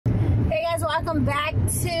welcome back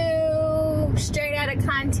to Straight Outta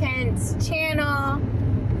Content's channel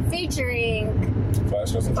featuring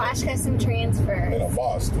Flash Custom Transfers. In a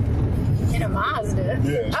Mazda. In a Mazda?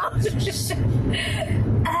 Yeah.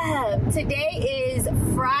 Oh. Today is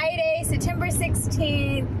Friday, September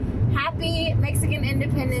 16th. Happy Mexican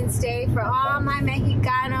Independence Day for all my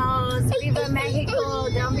Mexicanos. Viva Mexico.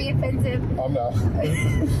 Don't be offensive. I'm not.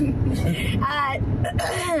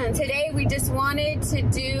 Today we just wanted to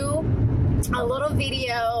do a little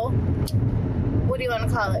video. What do you want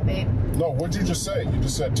to call it, babe? No, what'd you just say? You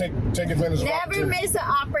just said take advantage of Never miss an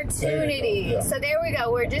opportunity. Yeah. So there we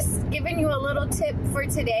go. We're just giving you a little tip for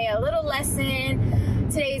today, a little lesson.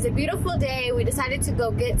 Today is a beautiful day. We decided to go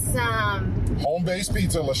get some home-based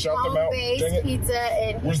pizza. Let's shout them out. Home-based pizza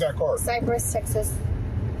in Where's that card? Cypress, Texas.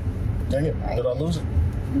 Dang it. Right. Did I lose it?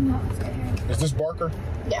 No, it's right here. Is this Barker?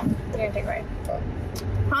 Yeah, you're gonna take it right.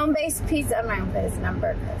 Home-based pizza. I'm not gonna put his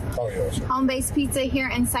number. Oh yeah. Sure. Home-based pizza here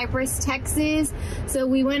in Cypress, Texas. So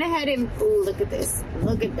we went ahead and look at this.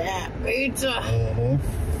 Look at that pizza.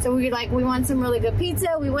 So we want some really good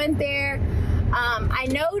pizza. We went there. I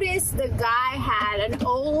noticed the guy had an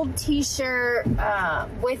old t-shirt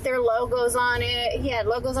with their logos on it. He had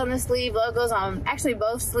logos on the sleeve, logos on actually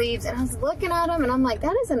both sleeves. And I was looking at him and I'm like,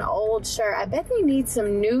 that is an old shirt. I bet they need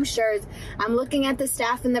some new shirts. I'm looking at the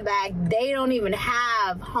staff in the back. They don't even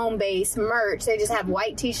have home-based merch. They just have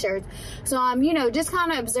white t-shirts. So I'm, just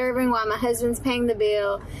kind of observing while my husband's paying the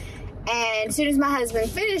bill. And as soon as my husband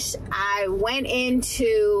finished, I went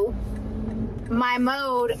into my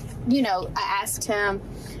mode. I asked him,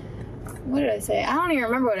 what did I say? I don't even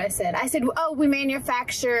remember what I said. I said, oh, we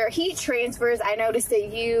manufacture heat transfers. I noticed that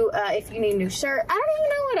if you need a new shirt. I don't even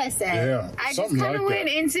know what I said. Yeah, I just kind of went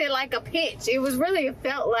into like a pitch. It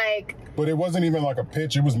felt like. But it wasn't even like a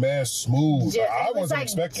pitch. It was mad smooth. I wasn't like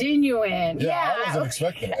expecting. Genuine. Yeah, I wasn't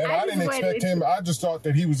expecting. And I didn't expect him. I just thought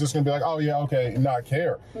that he was just going to be like, oh, yeah, okay, and not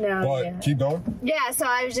care. No, but keep going. Yeah, so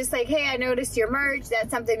I was just like, hey, I noticed your merch.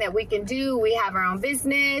 That's something that we can do. We have our own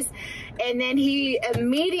business. And then he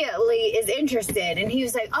immediately is interested. And he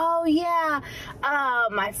was like, oh, yeah,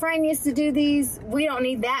 my friend used to do these. We don't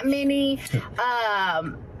need that many.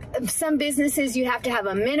 Some businesses you have to have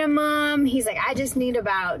a minimum. He's like, I just need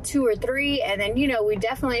about 2 or 3. And then, we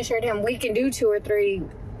definitely assured him we can do 2 or 3.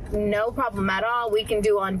 No problem at all. We can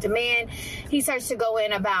do on demand. He starts to go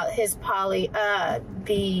in about his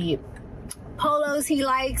the polos he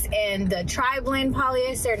likes and the tri-blend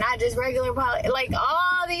polyester, not just regular poly, like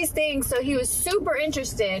all these things. So he was super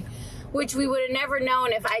interested, which we would have never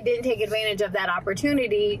known if I didn't take advantage of that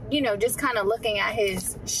opportunity. Just kind of looking at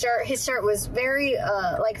his shirt. His shirt was very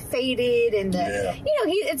faded and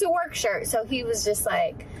it's a work shirt. So he was just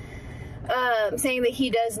like saying that he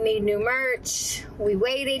does need new merch. We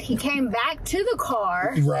waited. He came back to the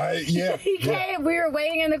car. Right, yeah. We were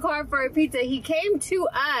waiting in the car for a pizza. He came to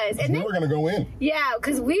us. And we were going to go in. Yeah,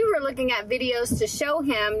 because we were looking at videos to show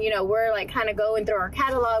him, we're like kind of going through our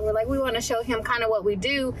catalog. We're like, we want to show him kind of what we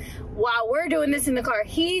do. While we're doing this in the car,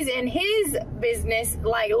 he's in his business,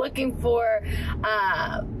 like looking for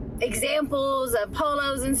examples of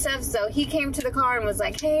polos and stuff. So he came to the car and was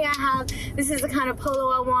like, hey, this is the kind of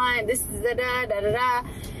polo I want. This is the da-da-da-da.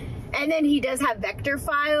 And then he does have vector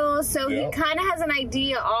files. So he kind of has an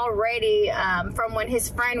idea already from when his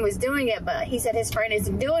friend was doing it. But he said his friend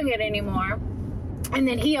isn't doing it anymore. And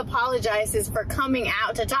then he apologizes for coming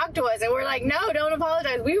out to talk to us. And we're like, no, don't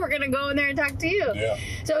apologize. We were going to go in there and talk to you. Yeah.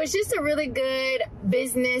 So it's just a really good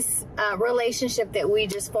business relationship that we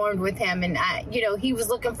just formed with him. And, he was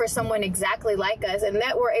looking for someone exactly like us. And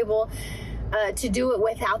that we're able to do it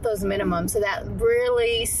without those minimums. So that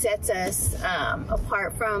really sets us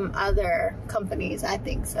apart from other companies, I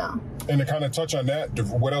think so. And to kind of touch on that,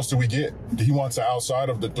 what else do we get? He wants the outside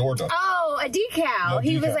of the door done. Oh, a decal.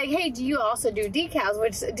 He was like, hey, do you also do decals?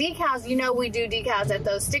 Which decals, we do decals at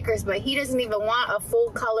those stickers, but he doesn't even want a full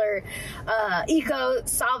color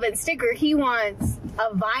eco-solvent sticker. He wants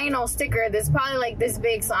a vinyl sticker that's probably like this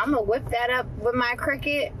big. So I'm going to whip that up with my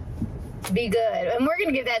Cricut. Be good. And we're going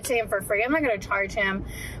to give that to him for free. I'm not going to charge him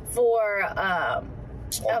for a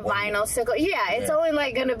vinyl sticker. Yeah, it's only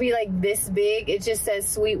like going to be like this big. It just says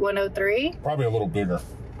Sweet 103. Probably a little bigger.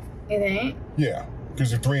 You think? Yeah,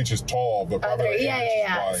 because you're 3 inches tall, but probably 8 inches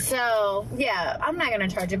wide. So, yeah, I'm not going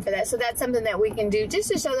to charge him for that. So that's something that we can do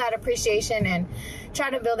just to show that appreciation and try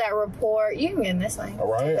to build that rapport. You can get in this line.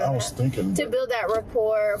 All right, I was thinking. To build that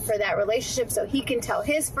rapport for that relationship so he can tell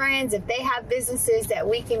his friends if they have businesses that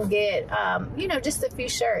we can get, just a few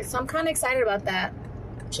shirts. So I'm kind of excited about that.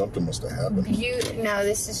 Something must have happened. No,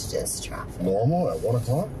 this is just traffic. Normal at 1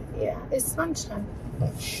 o'clock? Yeah, it's lunchtime.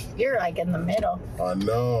 You're like in the middle. I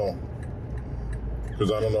know.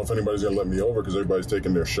 Because I don't know if anybody's going to let me over because everybody's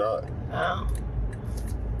taking their shot. Oh.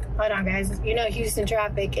 Hold on, guys. You know Houston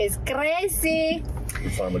traffic is crazy. We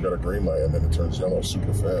finally got a green light, and then it turns yellow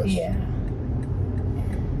super fast. Yeah.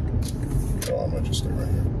 Oh, I might just stay right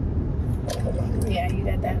here. Oh, hold on. Yeah, you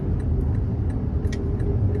did that.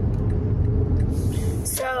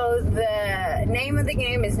 So the name of the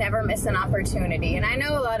game is never miss an opportunity. And I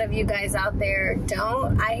know a lot of you guys out there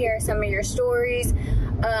don't. I hear some of your stories.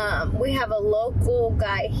 We have a local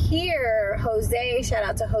guy here, Jose, shout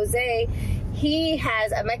out to Jose. He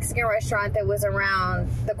has a Mexican restaurant that was around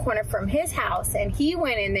the corner from his house, and he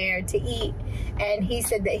went in there to eat, and he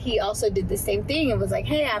said that he also did the same thing and was like,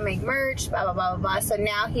 hey, I make merch, blah, blah, blah, blah, blah. So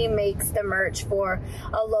now he makes the merch for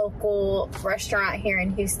a local restaurant here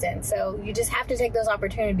in Houston. So you just have to take those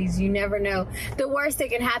opportunities. You never know. The worst that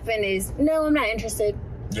can happen is, no, I'm not interested.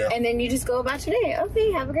 Yeah. And then you just go about your day.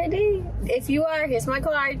 Okay, have a great day. If you are, here's my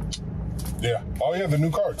card. Yeah. Oh, yeah, the new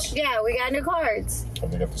cards. Yeah, we got new cards. I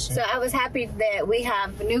think I have to see. So I was happy that we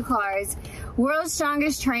have new cards. World's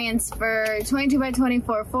Strongest Transfer,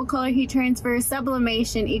 22x24, full color heat transfer,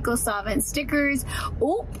 sublimation, eco-solvent stickers.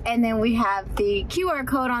 Oop, and then we have the QR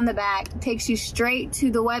code on the back, takes you straight to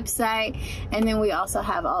the website. And then we also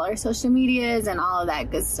have all our social medias and all of that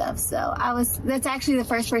good stuff. So that's actually the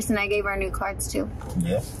first person I gave our new cards to.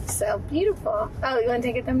 Yeah. So beautiful. Oh, you want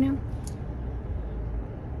to take a thumbnail?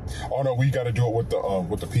 Oh no, we got to do it with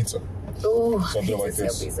the pizza. Ooh, something like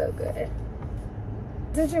this. It'll be so good.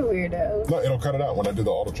 Such a weirdo. No, it'll cut it out when I do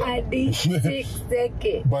the auto check. I need 6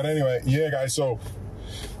 seconds. But anyway, yeah, guys. So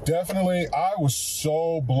definitely, I was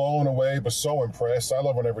so blown away, but so impressed. I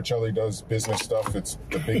love whenever Chelly does business stuff. It's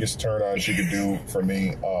the biggest turn on she could do for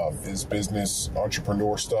me is business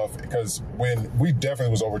entrepreneur stuff. Because when we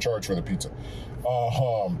definitely was overcharged for the pizza.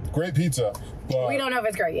 Great pizza, but we don't know if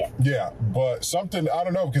it's great yet. Yeah, but something, I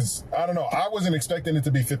don't know, because I don't know. I wasn't expecting it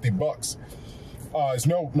to be $50. It's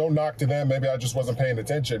no knock to them. Maybe I just wasn't paying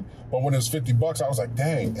attention. But when it was $50, I was like,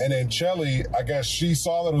 dang. And then Chelly, I guess she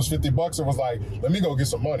saw that it was $50 and was like, let me go get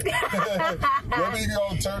some money. Let me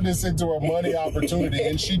go turn this into a money opportunity.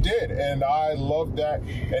 And she did. And I love that.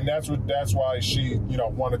 And that's why she,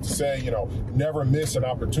 wanted to say, never miss an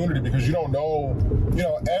opportunity, because you don't know,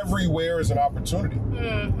 everywhere is an opportunity.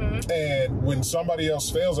 Mm-hmm. And when somebody else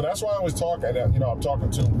fails, and that's why I always talk, and I'm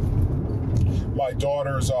talking to my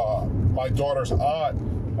daughter's aunt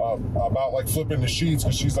about like flipping the sheets,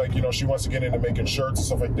 because she's like, she wants to get into making shirts and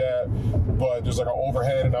stuff like that, but there's like an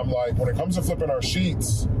overhead, and I'm like, when it comes to flipping our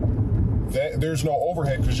sheets, there's no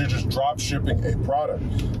overhead because you're just drop shipping a product.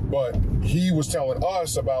 But he was telling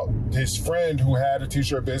us about his friend who had a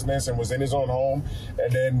t-shirt business and was in his own home and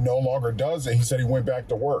then no longer does it. He said he went back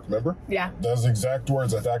to work, remember? Yeah. Those exact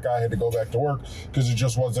words, that guy had to go back to work because it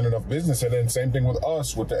just wasn't enough business. And then same thing with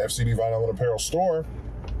us with the FCD Vinyl and Apparel store.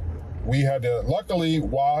 We had to, luckily,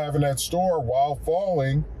 while having that store, while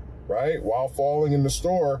falling in the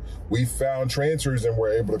store, we found transfers and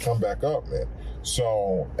were able to come back up, man.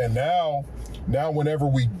 So, and now whenever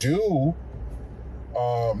we do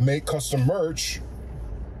make custom merch,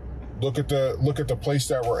 look at the place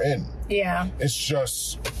that we're in. Yeah. It's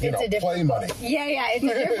just, play money. Yeah. It's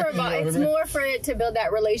different. It's more for it to build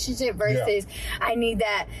that relationship versus I need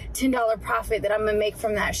that $10 profit that I'm going to make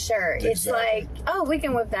from that shirt. Exactly. It's like, oh, we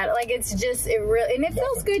can whip that. Like, it's just, it really, and it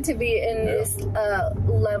feels good to be in this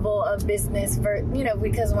level of business for,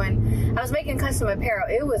 because when I was making custom apparel,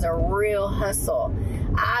 it was a real hustle.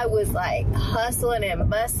 I was like hustling and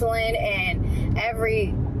bustling, and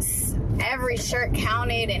every shirt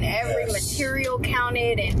counted, and every material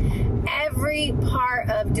counted, and every part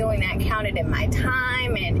of doing that counted in my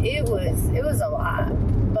time, and it was a lot.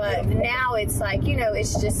 But now it's like,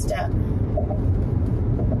 it's just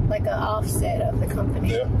like an offset of the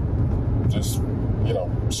company. Yeah. Just,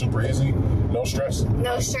 super easy, no stress.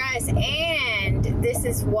 No stress. And this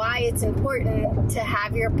is why it's important to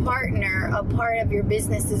have your partner a part of your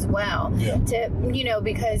business as well. Yeah.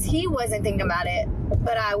 Because he wasn't thinking about it,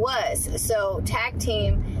 but I was. So tag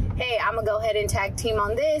team, hey, I'm gonna go ahead and tag team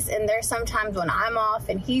on this. And there's sometimes when I'm off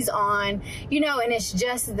and he's on, and it's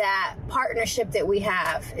just that partnership that we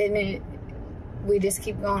have. And we just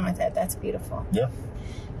keep going with it. That's beautiful. Yeah.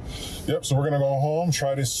 Yep. So we're gonna go home,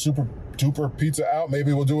 try this super duper pizza out.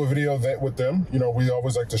 Maybe we'll do a video with them. We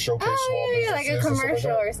always like to showcase small businesses. Like a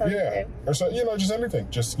commercial or something. Yeah. Or so, just anything.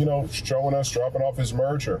 Just, showing us, dropping off his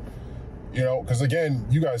merch, or, because again,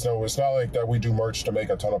 you guys know, it's not like that we do merch to make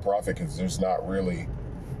a ton of profit, because there's not really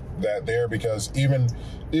that there, because even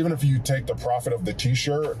if you take the profit of the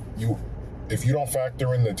t-shirt, if you don't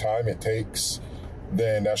factor in the time it takes,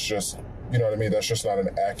 then that's just, that's just not an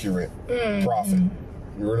accurate profit.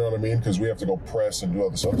 You know what I mean? Because we have to go press and do all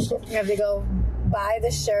this other stuff. You have to go buy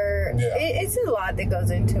the shirt. Yeah. It's a lot that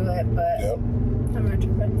goes into it, but Yep. I'm not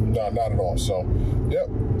tripping. No, not at all. So, yep.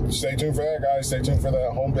 Stay tuned for that, guys. Stay tuned for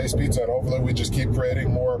that home-based pizza. And hopefully we just keep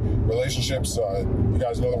creating more relationships. You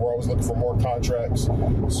guys know that we're always looking for more contracts.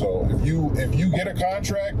 So if you get a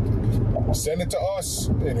contract, send it to us.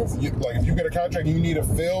 And if you get a contract and you need it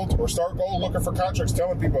filled, or start going looking for contracts,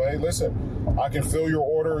 telling people, hey, listen, I can fill your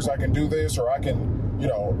orders, I can do this, or I can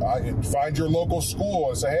find your local school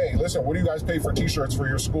and say, hey, listen, what do you guys pay for t-shirts for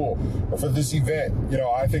your school or for this event?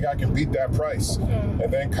 I think I can beat that price.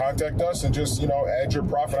 And then contact us and just, add your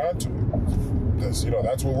profit onto it. Because,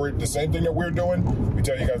 that's what the same thing that we're doing, we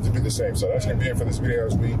tell you guys to do the same. So that's going to be it for this video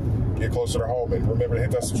as we get closer to home. And remember to hit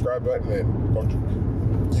that subscribe button,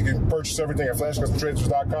 and you can purchase everything at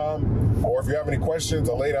flashcustomtransfers.com. Or if you have any questions,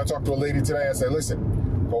 I talked to a lady today, I said,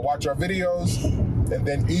 listen, go watch our videos, and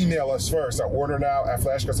then email us first at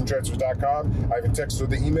ordernow@flashcustomtransfers.com. I even texted her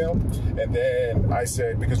the email, and then I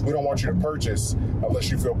said, because we don't want you to purchase unless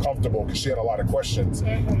you feel comfortable, because she had a lot of questions.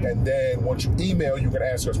 And then once you email, you can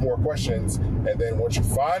ask us more questions, and then once you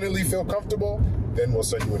finally feel comfortable, then we'll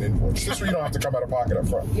send you an invoice. This way you don't have to come out of pocket up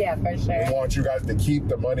front. Yeah, for sure. We want you guys to keep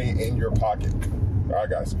the money in your pocket. All right,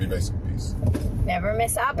 guys, be basic. Peace. Never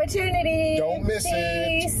miss opportunity. Don't miss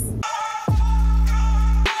it.